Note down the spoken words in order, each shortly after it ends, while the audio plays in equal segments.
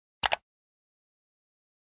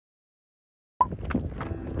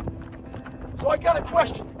So I got a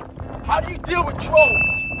question. How do you deal with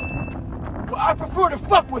trolls? Well, I prefer to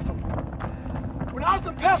fuck with them. When I was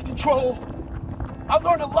in pest control, I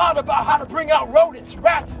learned a lot about how to bring out rodents,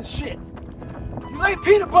 rats, and shit. You lay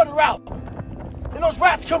peanut butter out, and those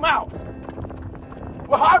rats come out.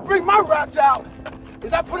 Well, how I bring my rats out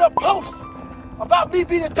is I put up posts about me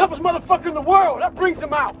being the toughest motherfucker in the world. That brings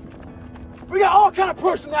them out. We got all kind of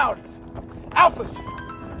personalities. Alphas,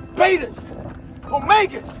 betas,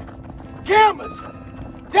 omegas,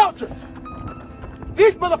 gammas, deltas.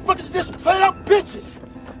 These motherfuckers are just flat out bitches.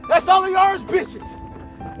 That's all they are is bitches.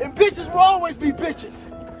 And bitches will always be bitches.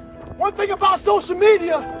 One thing about social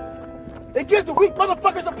media, it gives the weak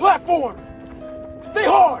motherfuckers a platform. Stay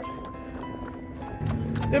hard.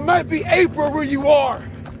 It might be April where you are,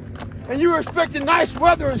 and you're expecting nice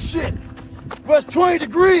weather and shit, but it's 20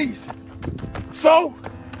 degrees. So,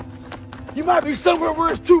 you might be somewhere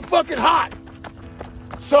where it's too fucking hot.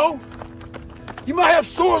 So, you might have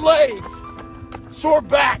sore legs, sore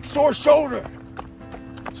back, sore shoulder.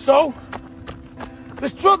 So, the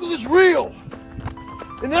struggle is real.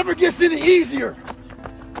 It never gets any easier.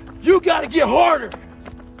 You gotta get harder.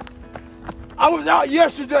 I was out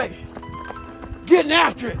yesterday, getting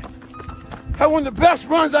after it. Had one of the best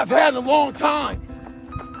runs I've had in a long time.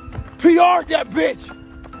 PR'd that bitch.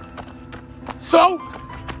 So,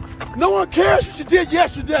 no one cares what you did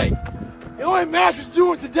yesterday. It only matters what you're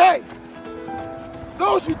doing today.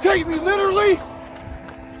 Those who take me literally,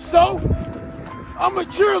 so I'm a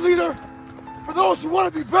cheerleader for those who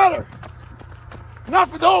want to be better, not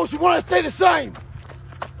for those who want to stay the same.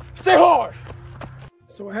 Stay hard.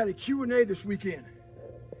 So I had a Q&A this weekend.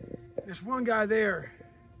 This one guy there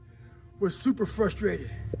was super frustrated.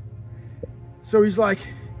 So he's like,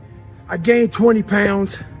 I gained 20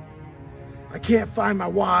 pounds. I can't find my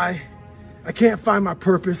why. I can't find my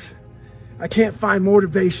purpose. I can't find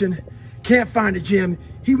motivation. Can't find a gym.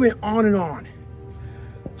 He went on and on.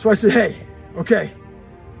 So I said, hey, okay,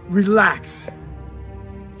 relax.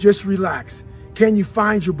 Just relax. Can you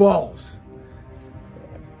find your balls?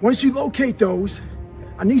 Once you locate those,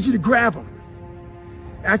 I need you to grab them.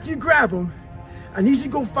 After you grab them, I need you to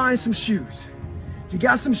go find some shoes. If you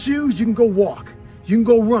got some shoes, you can go walk. You can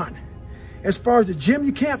go run. As far as the gym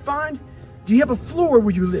you can't find, do you have a floor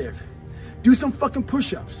where you live? Do some fucking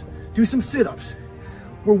push-ups. Do some sit-ups.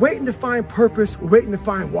 We're waiting to find purpose. We're waiting to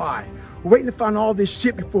find why. We're waiting to find all this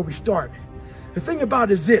shit before we start. The thing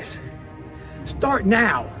about it is this. Start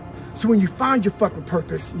now. So when you find your fucking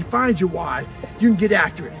purpose, you find your why, you can get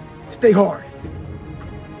after it. Stay hard.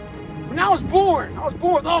 When I was born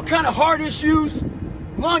with all kind of heart issues,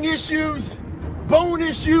 lung issues, bone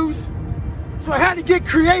issues. So I had to get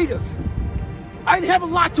creative. I didn't have a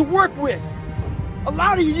lot to work with. A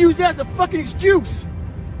lot of you use that as a fucking excuse.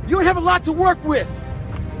 You don't have a lot to work with.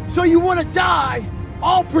 So you want to die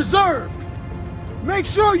all preserved. Make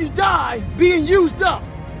sure you die being used up.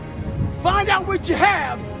 Find out what you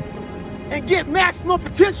have and get maximum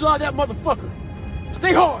potential out of that motherfucker.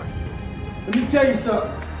 Stay hard. Let me tell you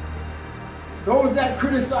something. Those that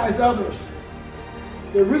criticize others,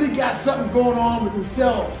 they really got something going on with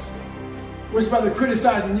themselves, which is why they're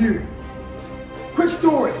criticizing you. Quick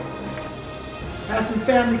story. Had some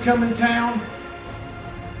family come in town,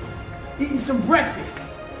 eating some breakfast.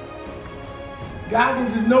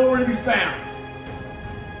 Goggins is nowhere to be found.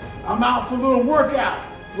 I'm out for a little workout,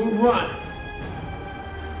 a little run.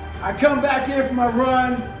 I come back in for my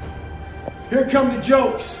run. Here come the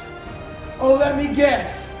jokes. Oh, let me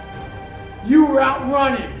guess. You were out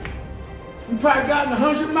running. You probably gotten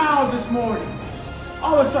 100 miles this morning.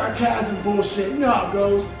 All the sarcasm bullshit. You know how it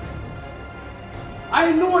goes. I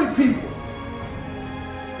annoy people.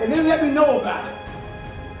 And they let me know about it.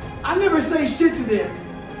 I never say shit to them.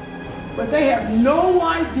 But they have no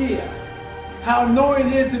idea how annoying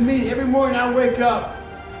it is to me. Every morning I wake up,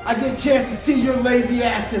 I get a chance to see your lazy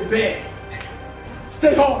ass in bed.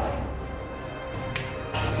 Stay hard.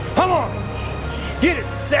 Come on. Get it.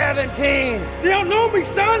 17. They don't know me,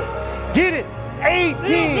 son. Get it. 18.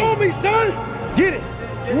 They don't know me, son. Get it.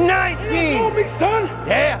 19. They don't know me, son.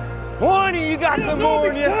 Yeah. 20. You got some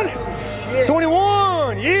more in you.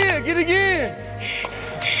 21. Yeah. Get it again.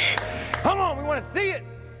 Come on. We want to see it.